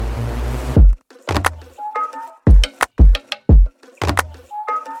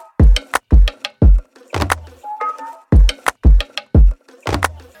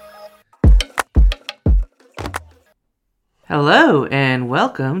Hello and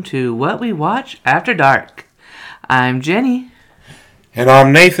welcome to What We Watch After Dark. I'm Jenny. And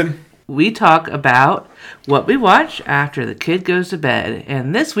I'm Nathan. We talk about what we watch after the kid goes to bed.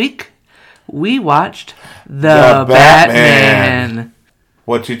 And this week, we watched The Batman.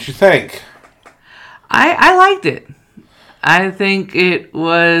 What did you think? I liked it. I think it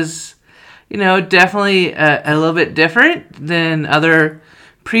was, definitely a little bit different than other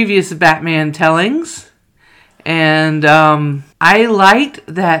previous Batman tellings. And I liked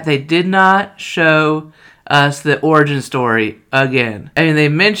that they did not show us the origin story again. I mean, they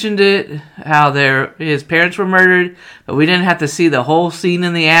mentioned it, how his parents were murdered, but we didn't have to see the whole scene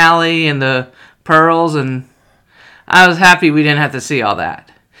in the alley and the pearls, and I was happy we didn't have to see all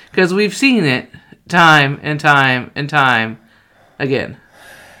that. Because we've seen it time and time and time again.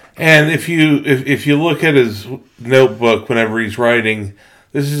 And if you look at his notebook whenever he's writing,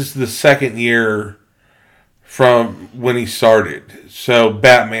 this is the second year from when he started. So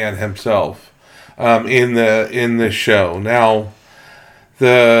Batman himself in the show. Now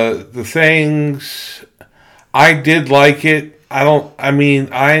the things I did like it.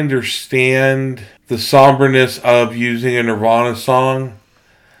 I understand the somberness of using a Nirvana song.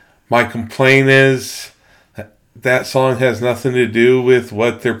 My complaint is that song has nothing to do with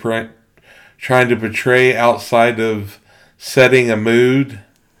what they're trying to portray outside of setting a mood.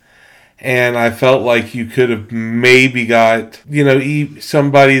 And I felt like you could have maybe got,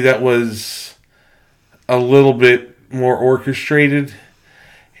 somebody that was a little bit more orchestrated.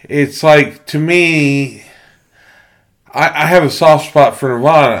 It's like, to me, I have a soft spot for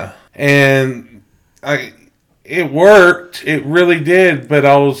Nirvana. And it worked. It really did. But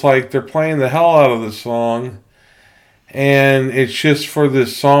I was like, they're playing the hell out of the song. And it's just for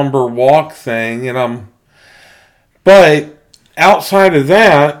this somber walk thing. But outside of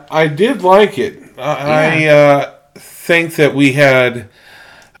that, I did like it. I think that we had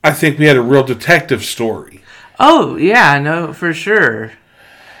a real detective story. Oh, yeah, no, for sure.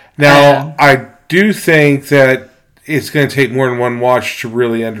 Now, I do think that it's going to take more than one watch to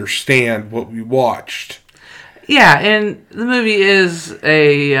really understand what we watched. Yeah, and the movie is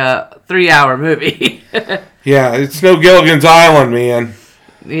a 3-hour movie. Yeah, it's no Gilligan's Island, man.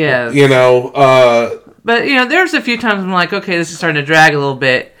 Yes. But, there's a few times I'm like, okay, this is starting to drag a little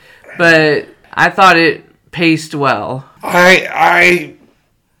bit. But I thought it paced well. I'm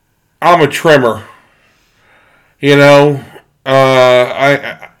a trimmer.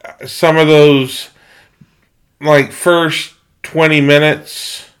 Some of those, like, first 20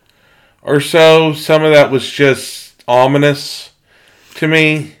 minutes or so, some of that was just ominous to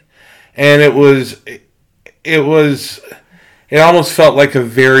me. And it almost felt like a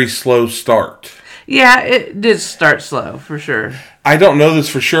very slow start. Yeah, it did start slow, for sure. I don't know this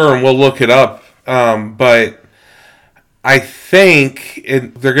for sure, and we'll look it up. But I think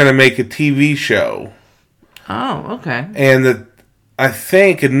they're going to make a TV show. Oh, okay. And I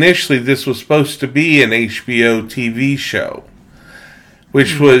think initially this was supposed to be an HBO TV show.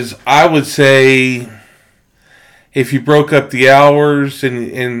 Which was, I would say, if you broke up the hours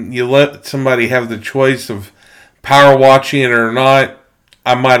and you let somebody have the choice of power watching it or not,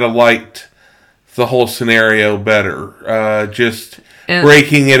 I might have liked the whole scenario better.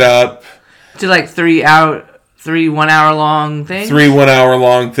 Breaking it up to like 3 1 hour long things. 3 1 hour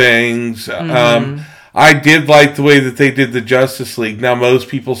long things. Mm-hmm. I did like the way that they did the Justice League. Now most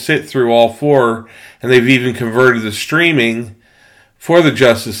people sit through all four, and they've even converted the streaming for the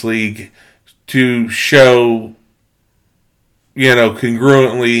Justice League to show,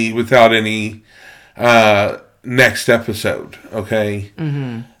 congruently without any next episode. Okay.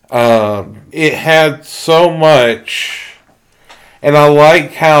 Mm-hmm. It had so much, and I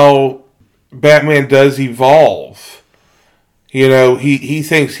like how Batman does evolve. He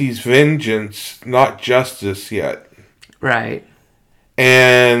thinks he's vengeance, not justice yet. Right.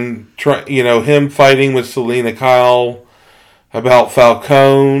 And him fighting with Selina Kyle about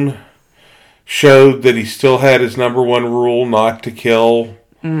Falcone showed that he still had his number one rule, not to kill.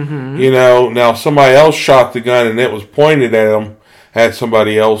 Mm-hmm. Now somebody else shot the gun and it was pointed at him. Had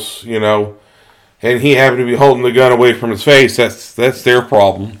somebody else, and he happened to be holding the gun away from his face. That's their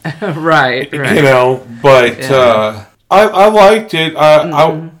problem, right? But yeah. I liked it.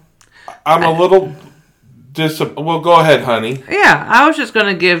 I'm a little Well, go ahead, honey. Yeah, I was just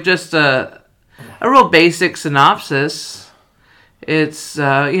gonna give just a real basic synopsis. It's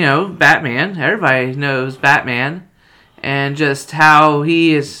Batman. Everybody knows Batman, and just how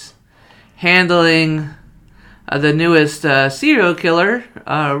he is handling the newest serial killer,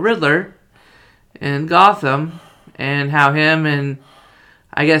 Riddler, in Gotham, and how him and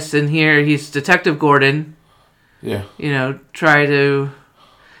I guess in here he's Detective Gordon Yeah. Try to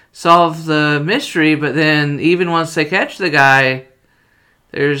solve the mystery, but then even once they catch the guy,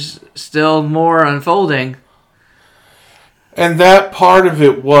 there's still more unfolding. And that part of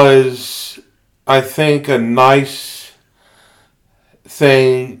it was, I think, a nice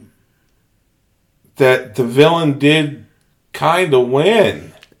thing that the villain did kind of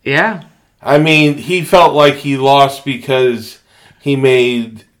win. Yeah. I mean, he felt like he lost because he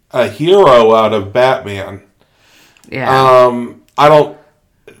made a hero out of Batman. Yeah. I don't...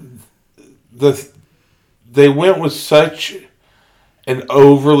 They went with such an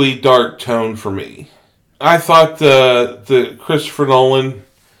overly dark tone for me. I thought the Christopher Nolan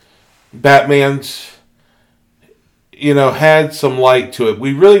Batman's, had some light to it.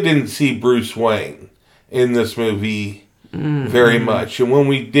 We really didn't see Bruce Wayne in this movie very much. And when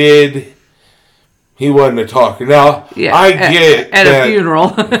we did, he wasn't a talker. Now, Yeah, I get at that, a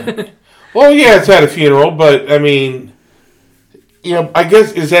funeral. well, yeah, it's at a funeral, but, I mean, I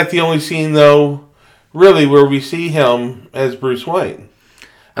guess, is that the only scene, though, really, where we see him as Bruce Wayne?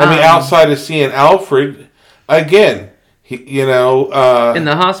 I mean, outside of seeing Alfred, again, in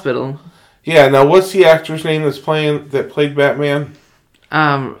the hospital. Yeah, now what's the actor's name that played Batman?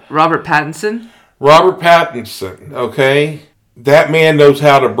 Robert Pattinson. Robert Pattinson, okay? That man knows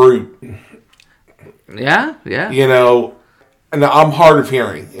how to brute. Yeah. And I'm hard of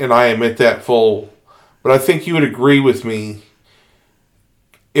hearing, and I admit that full. But I think you would agree with me,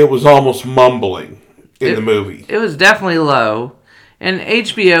 it was almost mumbling in the movie. It was definitely low. And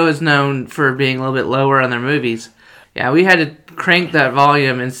HBO is known for being a little bit lower on their movies. Yeah, we had to crank that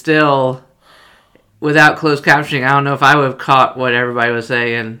volume, and still, without closed captioning, I don't know if I would have caught what everybody was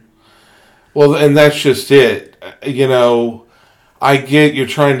saying. Well, and that's just it. I get you're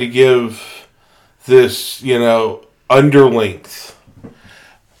trying to give this, underlength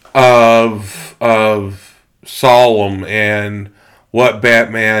of Solemn and what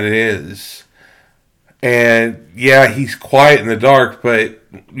Batman is. And yeah, he's quiet in the dark, but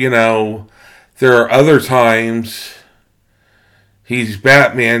there are other times he's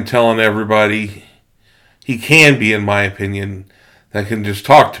Batman telling everybody he can be, in my opinion, that can just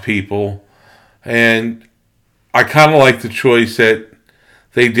talk to people. And I kind of like the choice that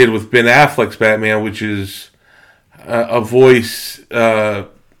they did with Ben Affleck's Batman, which is a voice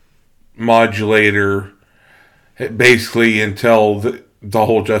modulator, basically until the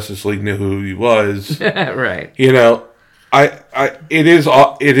whole Justice League knew who he was. Right. It is.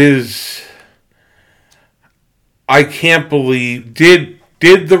 I can't believe. Did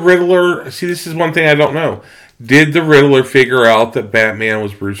the Riddler? See, this is one thing I don't know. Did the Riddler figure out that Batman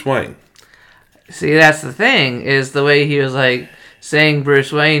was Bruce Wayne? See, that's the thing, is the way he was like saying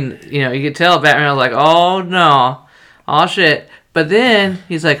Bruce Wayne. You could tell Batman was like, "Oh no, oh shit." But then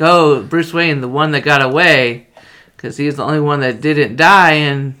he's like, "Oh, Bruce Wayne, the one that got away." Because he's the only one that didn't die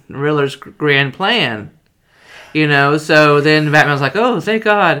in Riddler's grand plan. So then Batman was like, oh, thank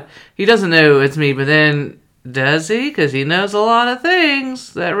God. He doesn't know it's me, but then, does he? Because he knows a lot of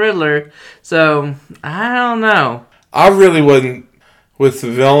things, that Riddler. So, I don't know. I really wasn't with the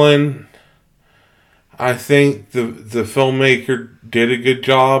villain. I think the filmmaker did a good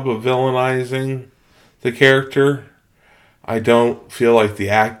job of villainizing the character. I don't feel like the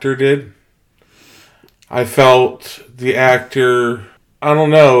actor did. I felt the actor, I don't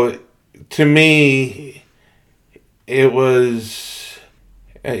know, to me, it was,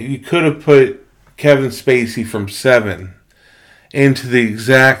 you could have put Kevin Spacey from Seven into the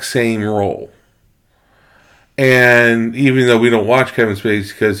exact same role. And even though we don't watch Kevin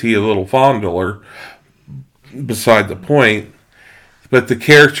Spacey because he's a little fondler, beside the point, but the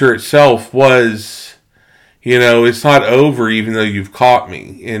character itself was... it's not over even though you've caught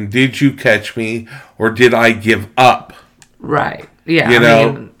me. And did you catch me or did I give up? Right. Yeah.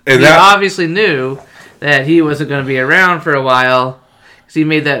 And he obviously knew that he wasn't going to be around for a while because he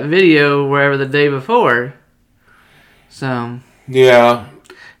made that video wherever the day before. So. Yeah.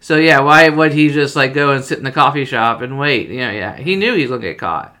 So, yeah, why would he just go and sit in the coffee shop and wait? Yeah. He knew he was going to get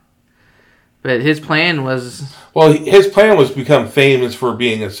caught. But his plan was... Well, his plan was to become famous for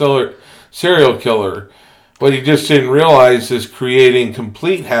being a serial killer. What he just didn't realize is creating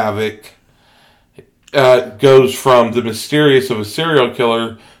complete havoc goes from the mysterious of a serial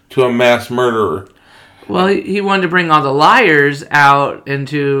killer to a mass murderer. Well, he wanted to bring all the liars out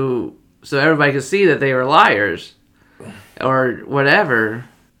so everybody could see that they were liars. Or whatever.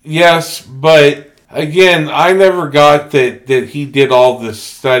 Yes, but again, I never got that he did all this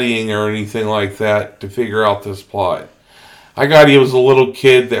studying or anything like that to figure out this plot. I got he was a little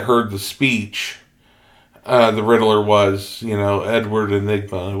kid that heard the speech. The Riddler was, Edward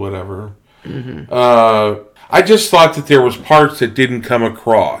Enigma, whatever. Mm-hmm. I just thought that there was parts that didn't come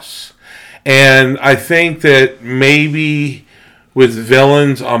across. And I think that maybe with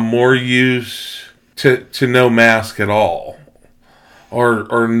villains, I'm more used to no mask at all.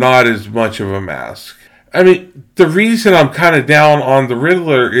 Or not as much of a mask. I mean, the reason I'm kind of down on the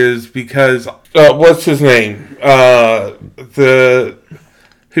Riddler is because, what's his name? Who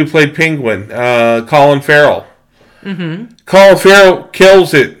played Penguin? Colin Farrell. Mm-hmm. Colin Farrell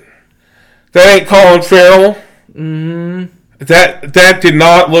kills it. That ain't Colin Farrell. Mm-hmm. That did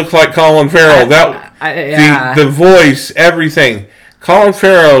not look like Colin Farrell. The voice, everything. Colin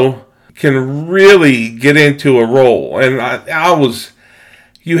Farrell can really get into a role, and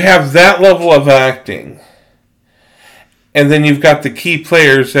you have that level of acting, and then you've got the key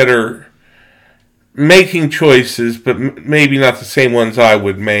players that are making choices, but maybe not the same ones I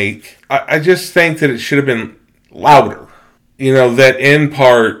would make. I just think that it should have been louder. That end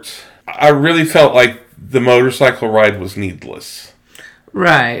part, I really felt like the motorcycle ride was needless.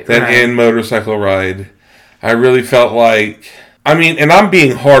 Right. That end motorcycle ride, I really felt like, and I'm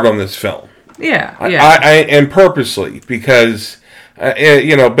being hard on this film. Yeah. I am purposely, because,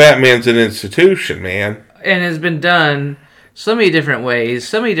 Batman's an institution, man. And it's been done so many different ways,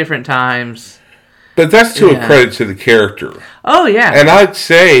 so many different times. But that's to a credit to the character. Oh, yeah. And I'd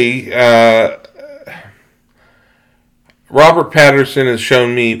say Robert Pattinson has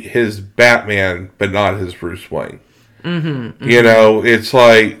shown me his Batman, but not his Bruce Wayne. Mm-hmm. It's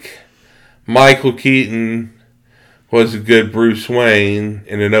like Michael Keaton was a good Bruce Wayne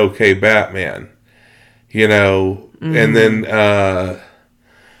and an okay Batman. Mm-hmm. And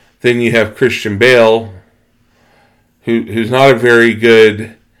then you have Christian Bale, who's not a very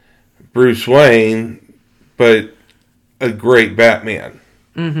good Bruce Wayne, but a great Batman.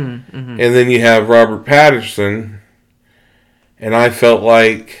 Mm-hmm, mm-hmm. And then you have Robert Pattinson, and I felt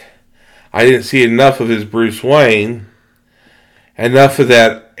like I didn't see enough of his Bruce Wayne, enough of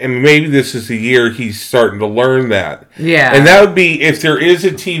that, and maybe this is the year he's starting to learn that. Yeah. And that would be, if there is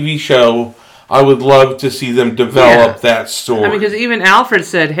a TV show, I would love to see them develop that story. Because even Alfred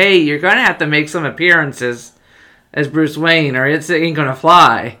said, hey, you're going to have to make some appearances as Bruce Wayne, or it ain't going to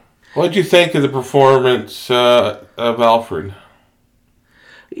fly. What did you think of the performance of Alfred?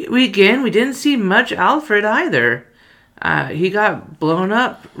 We didn't see much Alfred either. He got blown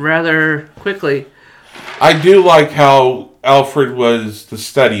up rather quickly. I do like how Alfred was the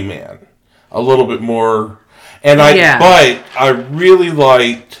study man a little bit more, but I really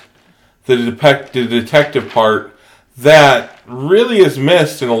liked the detective part that really is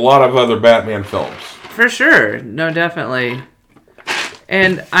missed in a lot of other Batman films. For sure, no, definitely.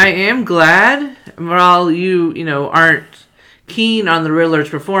 And I am glad, while you aren't keen on the Riddler's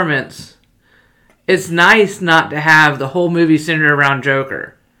performance, it's nice not to have the whole movie centered around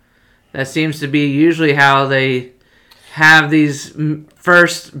Joker. That seems to be usually how they have these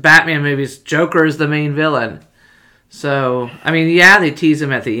first Batman movies. Joker is the main villain. So, they tease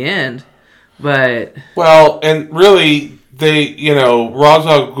him at the end, but... Well, and really, Ra's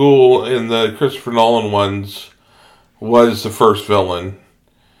al Ghul in the Christopher Nolan ones was the first villain.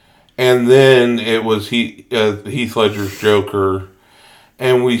 And then it was Heath Ledger's Joker.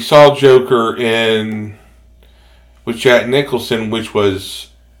 And we saw Joker with Jack Nicholson, which was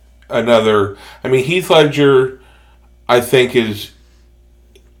another... Heath Ledger, I think, is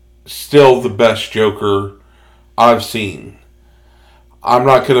still the best Joker I've seen. I'm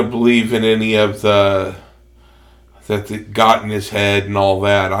not going to believe in any of that got in his head and all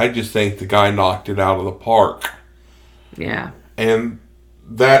that. I just think the guy knocked it out of the park. Yeah. And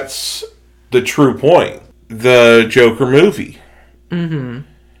that's the true point. The Joker movie.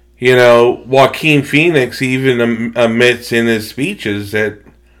 Mm-hmm. Joaquin Phoenix even admits in his speeches that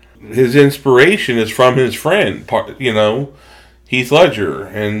his inspiration is from his friend, Heath Ledger.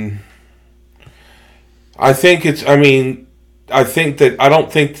 And I think I think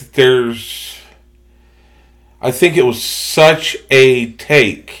it was such a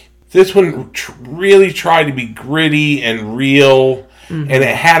take. This one really tried to be gritty and real, mm-hmm. and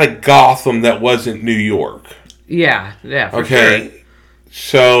it had a Gotham that wasn't New York. Yeah, for sure.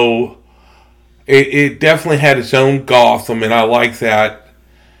 So it definitely had its own Gotham, and I like that.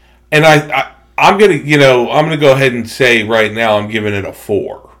 And I'm gonna go ahead and say right now I'm giving it a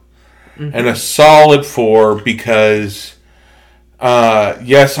 4, mm-hmm. and a solid 4 because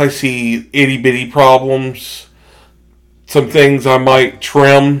yes, I see itty bitty problems, some things I might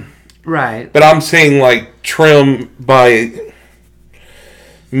trim. Right. But I'm saying trim by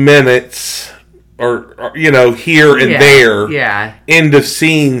minutes or here and there. Yeah. End of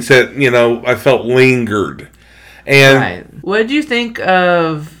scenes that, I felt lingered. And right. What did you think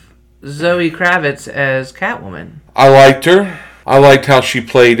of Zoe Kravitz as Catwoman. I liked her. I liked how she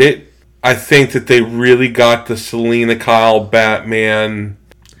played it. I think that they really got the Selena Kyle Batman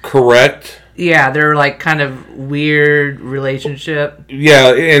correct. Yeah, they're like kind of weird relationship.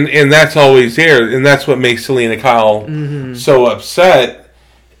 Yeah, and that's always there, and that's what makes Selena Kyle so upset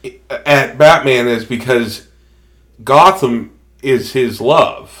at Batman, is because Gotham is his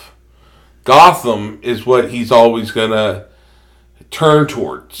love. Gotham is what he's always gonna turn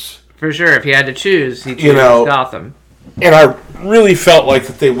towards. For sure, if he had to choose, he'd choose Gotham. And I really felt like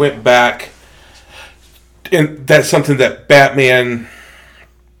that they went back, and that's something that Batman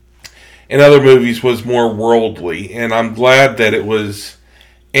in other movies was more worldly, and I'm glad that it was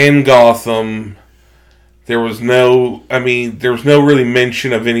in Gotham. There was no really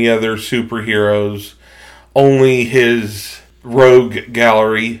mention of any other superheroes, only his rogue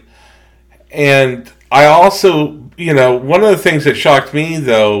gallery. And I also, one of the things that shocked me,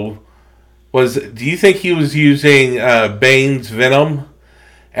 though, was, do you think he was using Bane's venom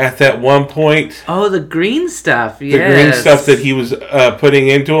at that one point? Oh, the green stuff, yes. The green stuff that he was putting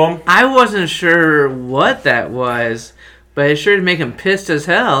into him? I wasn't sure what that was, but it sure did make him pissed as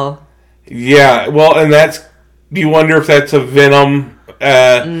hell. Yeah, well, and you wonder if that's a venom.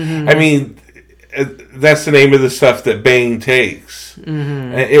 I mean, that's the name of the stuff that Bane takes.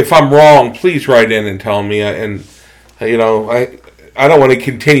 Mm-hmm. If I'm wrong, please write in and tell me. I don't want to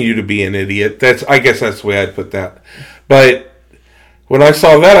continue to be an idiot. I guess that's the way I'd put that. But when I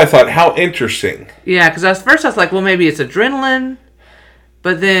saw that, I thought, how interesting. Yeah, because at first I was like, well, maybe it's adrenaline.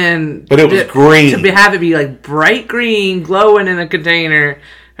 But then... But it was green. To have it be like bright green, glowing in a container,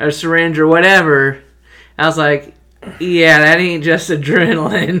 or a syringe, or whatever. I was like, yeah, that ain't just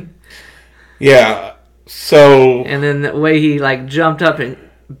adrenaline. Yeah, so... And then the way he jumped up and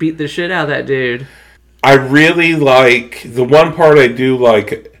beat the shit out of that dude. I really like... The one part I do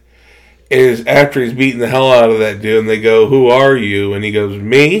like is after he's beating the hell out of that dude, and they go, who are you? And he goes,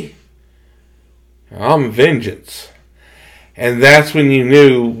 me? I'm Vengeance. And that's when you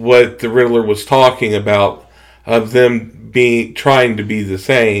knew what the Riddler was talking about, of them trying to be the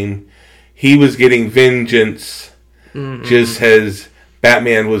same. He was getting vengeance, just as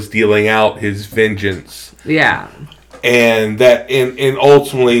Batman was dealing out his vengeance. Yeah. And that and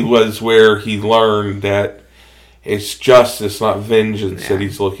ultimately was where he learned that it's justice, not vengeance, that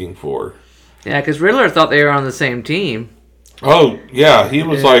he's looking for. Yeah, because Riddler thought they were on the same team. Oh, yeah. He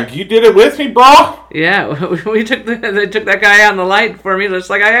was like, you did it with me, bro? Yeah, they took that guy out in the light for me, just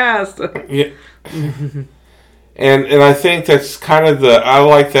like I asked. Yeah. And I think that's kind of I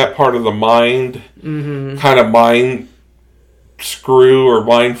like that part of the mind, kind of mind screw or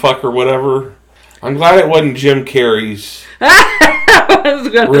mind fuck or whatever. I'm glad it wasn't Jim Carrey's I was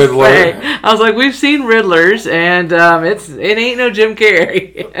gonna Riddler. say, I was like, we've seen Riddlers, and it ain't no Jim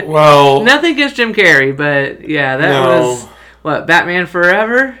Carrey. Well, nothing against Jim Carrey, but yeah, that was what, Batman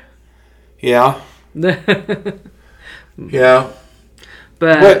Forever. Yeah. Yeah.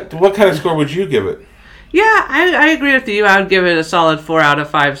 But what kind of score would you give it? Yeah, I agree with you. I would give it a solid 4 out of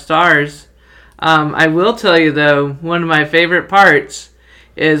 5 stars. I will tell you, though, one of my favorite parts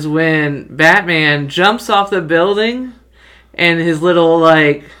is when Batman jumps off the building in his little,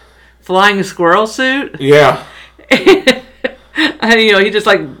 flying squirrel suit. Yeah. And, he just,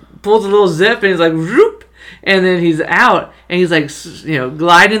 pulls a little zip and he's like, whoop, and then he's out. And he's,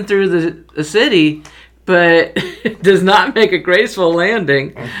 gliding through the city, but does not make a graceful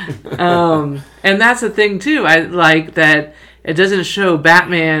landing. And that's the thing, too. I like that it doesn't show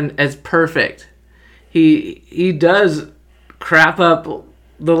Batman as perfect. He does crap up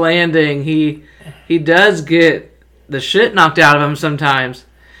the landing. He does get the shit knocked out of him sometimes.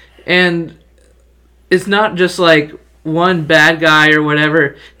 And it's not just one bad guy or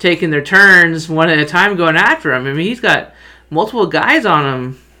whatever taking their turns one at a time going after him. I mean, he's got multiple guys on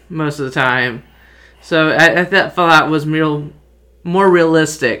him most of the time. So I thought that was more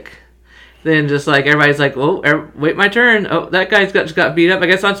realistic than just everybody's like, oh, wait my turn. Oh, that guy's just got beat up. I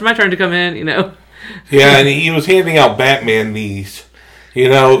guess it's my turn to come in, Yeah, and he was handing out Batman knees.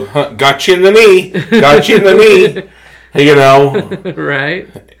 Got you in the knee. Got you in the knee. Right.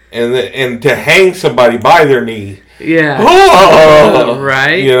 And to hang somebody by their knee. Yeah. Oh,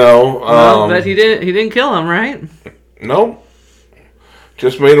 right. But he didn't kill him, right? Nope.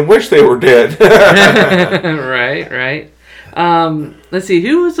 Just made them wish they were dead. Right. Let's see.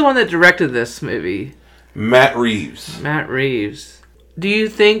 Who was the one that directed this movie? Matt Reeves. Do you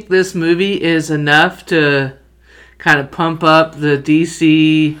think this movie is enough to kind of pump up the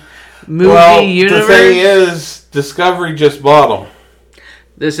DC movie universe? The thing is, Discovery just bought them.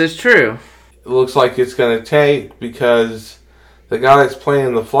 This is true. It looks like it's going to tank because the guy that's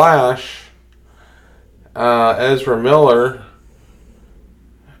playing the Flash, Ezra Miller,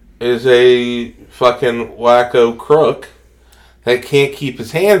 is a fucking wacko crook that can't keep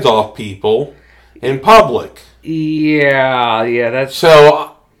his hands off people in public. Yeah, that's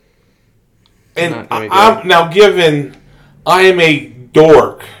so. And I'm now given, I am a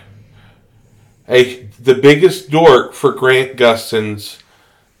dork, the biggest dork for Grant Gustin's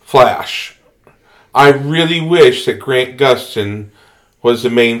Flash. I really wish that Grant Gustin was the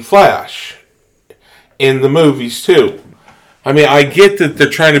main Flash in the movies too. I mean, I get that they're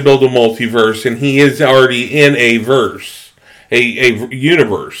trying to build a multiverse, and he is already in a verse, a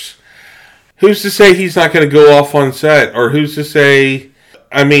universe. Who's to say he's not going to go off on set, or who's to say?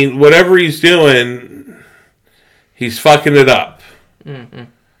 I mean, whatever he's doing, he's fucking it up. Mm-hmm.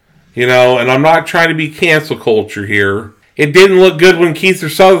 You know, and I'm not trying to be cancel culture here. It didn't look good when Keith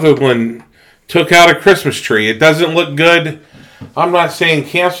Sutherland took out a Christmas tree. It doesn't look good. I'm not saying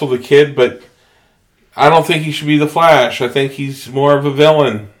cancel the kid, but I don't think he should be the Flash. I think he's more of a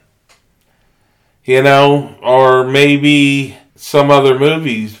villain. You know, or maybe some other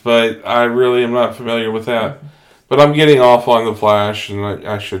movies, but I really am not familiar with that. But I'm getting off on the Flash, and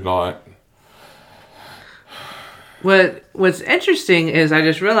I should not. What's interesting is I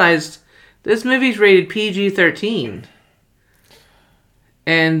just realized this movie's rated PG-13.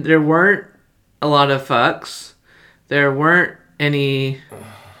 And there weren't a lot of fucks. There weren't any...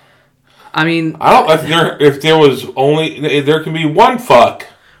 I mean... if there was only... There can be one fuck.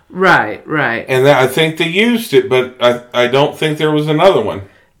 Right. And I think they used it, but I don't think there was another one.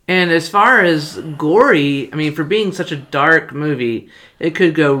 And as far as gory, I mean, for being such a dark movie, it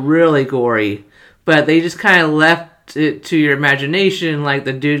could go really gory. But they just kind of left it to your imagination, like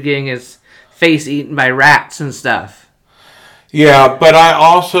the dude getting his face eaten by rats and stuff. Yeah, but I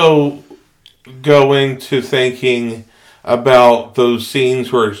also go into thinking about those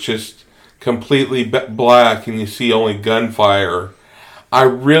scenes where it's just completely black and you see only gunfire. I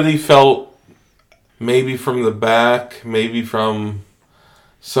really felt maybe from the back, maybe from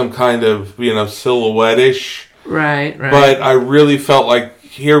some kind of, silhouette-ish. Right. But I really felt like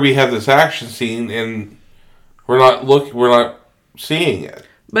here we have this action scene and we're not seeing it.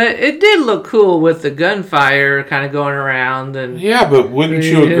 But it did look cool with the gunfire kind of going around. And yeah, but wouldn't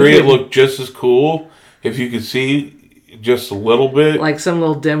you agree it looked just as cool if you could see just a little bit? Like some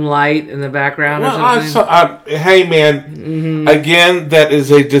little dim light in the background or something? Hey, man, again, that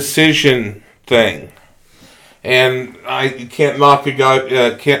is a decision thing. And I can't knock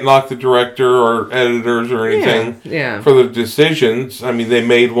the director or editors or anything for the decisions. I mean, they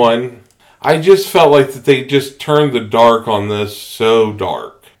made one. I just felt like that they just turned the dark on this so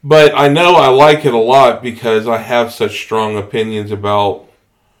dark. But I know I like it a lot because I have such strong opinions about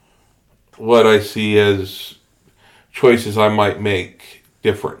what I see as choices I might make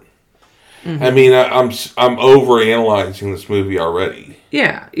different. Mm-hmm. I mean, I'm over-analyzing this movie already.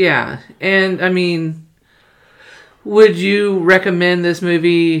 Yeah. And, I mean, would you recommend this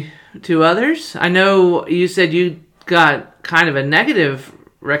movie to others? I know you said you got kind of a negative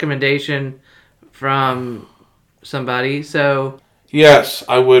recommendation from somebody, so... Yes,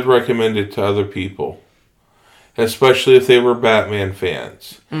 I would recommend it to other people. Especially if they were Batman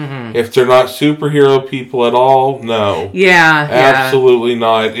fans. Mm-hmm. If they're not superhero people at all, no. Yeah. Absolutely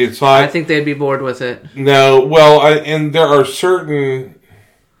not. It's not... I think they'd be bored with it. No, well, and there are certain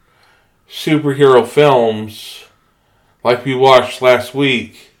superhero films, like we watched last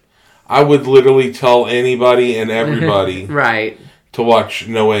week, I would literally tell anybody and everybody right. to watch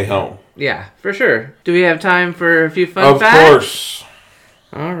No Way Home. Yeah, for sure. Do we have time for a few fun facts? Of course.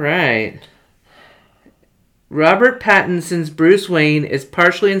 All right. Robert Pattinson's Bruce Wayne is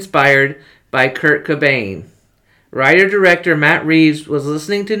partially inspired by Kurt Cobain. Writer-director Matt Reeves was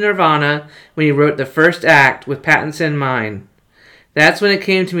listening to Nirvana when he wrote the first act with Pattinson in mind. That's when it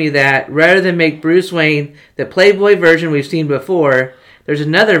came to me that, rather than make Bruce Wayne the Playboy version we've seen before, there's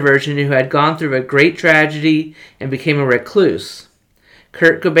another version who had gone through a great tragedy and became a recluse.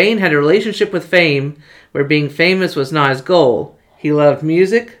 Kurt Cobain had a relationship with fame where being famous was not his goal. He loved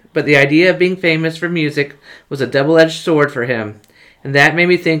music, but the idea of being famous for music was a double-edged sword for him. And that made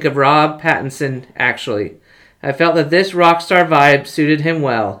me think of Rob Pattinson, actually. I felt that this rock star vibe suited him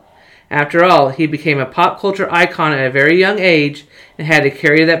well. After all, he became a pop culture icon at a very young age and had to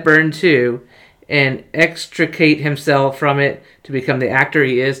carry that burden too and extricate himself from it to become the actor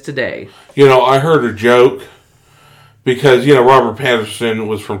he is today. I heard a joke because, Robert Pattinson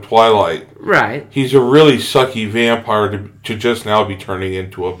was from Twilight. Right. He's a really sucky vampire to just now be turning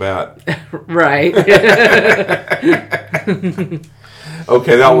into a bat. Right.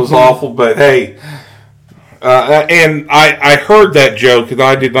 Okay, that was awful, but hey, And I heard that joke, and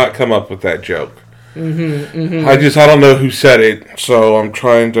I did not come up with that joke. I don't know who said it, so I'm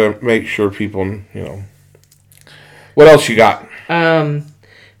trying to make sure people, What else you got?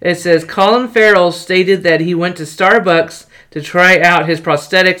 It says Colin Farrell stated that he went to Starbucks to try out his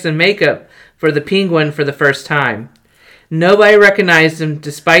prosthetics and makeup for the Penguin for the first time. Nobody recognized him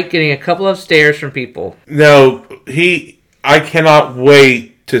despite getting a couple of stares from people. No, I cannot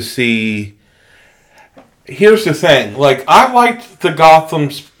wait to see. Here's the thing. Like, I liked the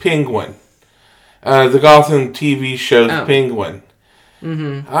Gotham's Penguin. The Gotham TV show's Penguin.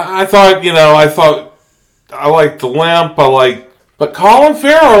 Mm-hmm. I thought, I liked the limp. But Colin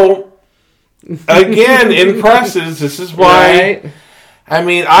Farrell, again, impresses. This is why. Right. I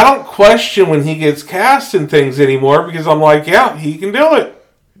mean, I don't question when he gets cast in things anymore because I'm like, yeah, he can do it.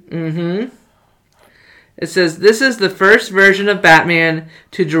 Mm-hmm. It says, this is the first version of Batman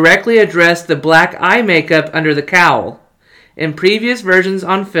to directly address the black eye makeup under the cowl. In previous versions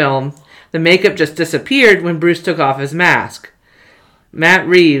on film, the makeup just disappeared when Bruce took off his mask. Matt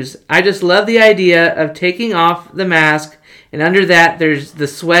Reeves, I just love the idea of taking off the mask, and under that there's the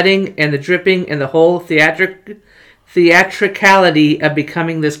sweating and the dripping and the whole theatricality of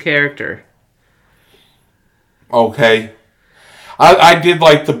becoming this character. Okay. I did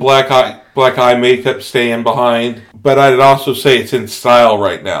like the black eye makeup staying behind, but I'd also say it's in style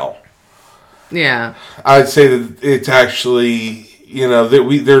right now. Yeah. I'd say that it's actually,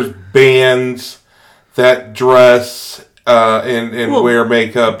 there's bands that dress and wear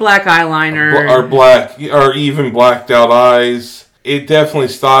makeup. Black eyeliner. Or even blacked out eyes. It definitely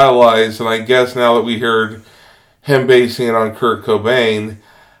stylized, and I guess now that we heard him basing it on Kurt Cobain,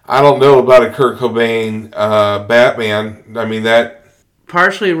 I don't know about a Kurt Cobain Batman. I mean, that...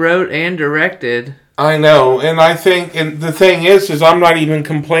 Partially wrote and directed. I know, and I think, and the thing is I'm not even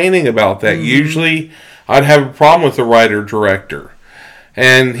complaining about that. Mm-hmm. Usually, I'd have a problem with the writer-director.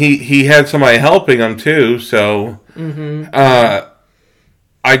 And he had somebody helping him, too, so... Mm-hmm.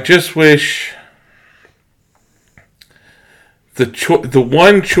 I just wish... The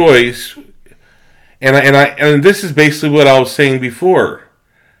one choice... And this is basically what I was saying before.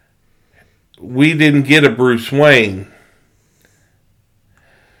 We didn't get a Bruce Wayne.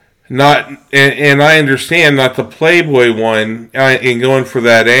 And I understand not the Playboy one and going for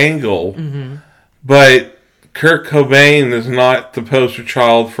that angle, mm-hmm. but Kurt Cobain is not the poster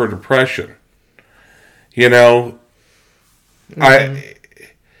child for depression. Mm-hmm.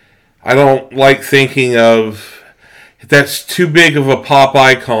 I don't like thinking of that's too big of a pop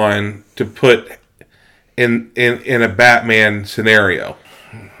icon to put in a Batman scenario.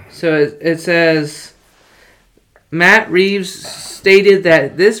 So it says Matt Reeves stated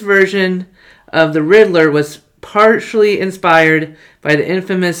that this version of the Riddler was partially inspired by the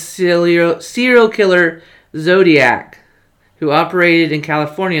infamous serial killer Zodiac, who operated in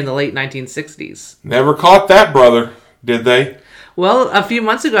California in the late 1960s. Never caught that brother, did they? Well, a few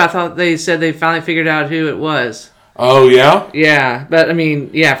months ago, I thought they said they finally figured out who it was. Oh, yeah? Yeah, but I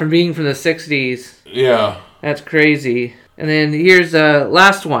mean, from being from the 60s. Yeah. That's crazy. And then here's the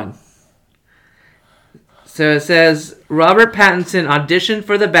last one. So it says, Robert Pattinson auditioned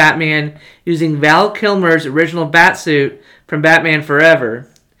for the Batman using Val Kilmer's original Batsuit from Batman Forever.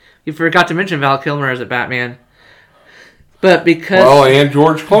 You forgot to mention Val Kilmer as a Batman. But because... Well, and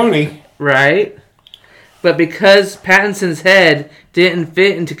George Clooney. Right. But because Pattinson's head didn't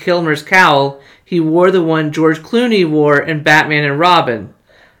fit into Kilmer's cowl, he wore the one George Clooney wore in Batman and Robin.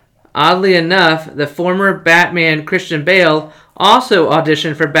 Oddly enough, the former Batman Christian Bale also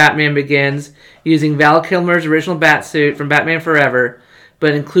auditioned for Batman Begins using Val Kilmer's original Batsuit from Batman Forever,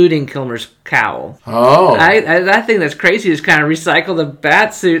 but including Kilmer's cowl. Oh. I think that's crazy to just kind of recycle the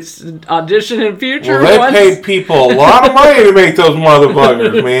Batsuits audition in future ones. Well, they paid people a lot of money to make those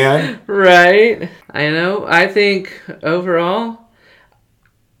motherfuckers, man. Right. I know. I think overall,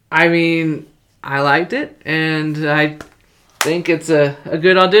 I mean, I liked it, and I think it's a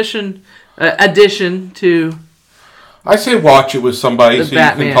good addition to... I say watch it with somebody so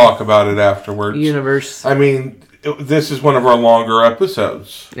Batman you can talk about it afterwards. Universe. I mean, this is one of our longer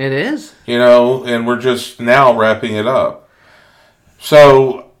episodes. It is. And we're just now wrapping it up.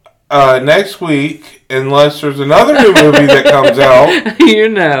 So, next week, unless there's another new movie that comes out...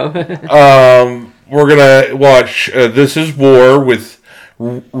 we're going to watch This Is War with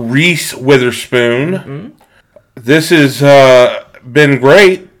Reese Witherspoon. Mm-hmm. This has been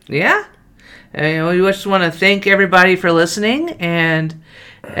great. Yeah. And we just want to thank everybody for listening, and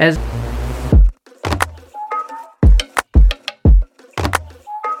as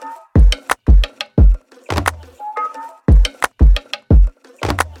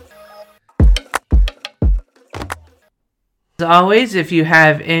As always, if you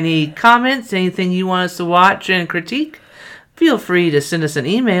have any comments, anything you want us to watch and critique, feel free to send us an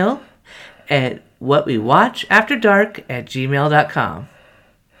email at whatwewatchafterdark@gmail.com.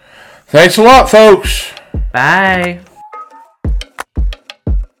 Thanks a lot, folks. Bye.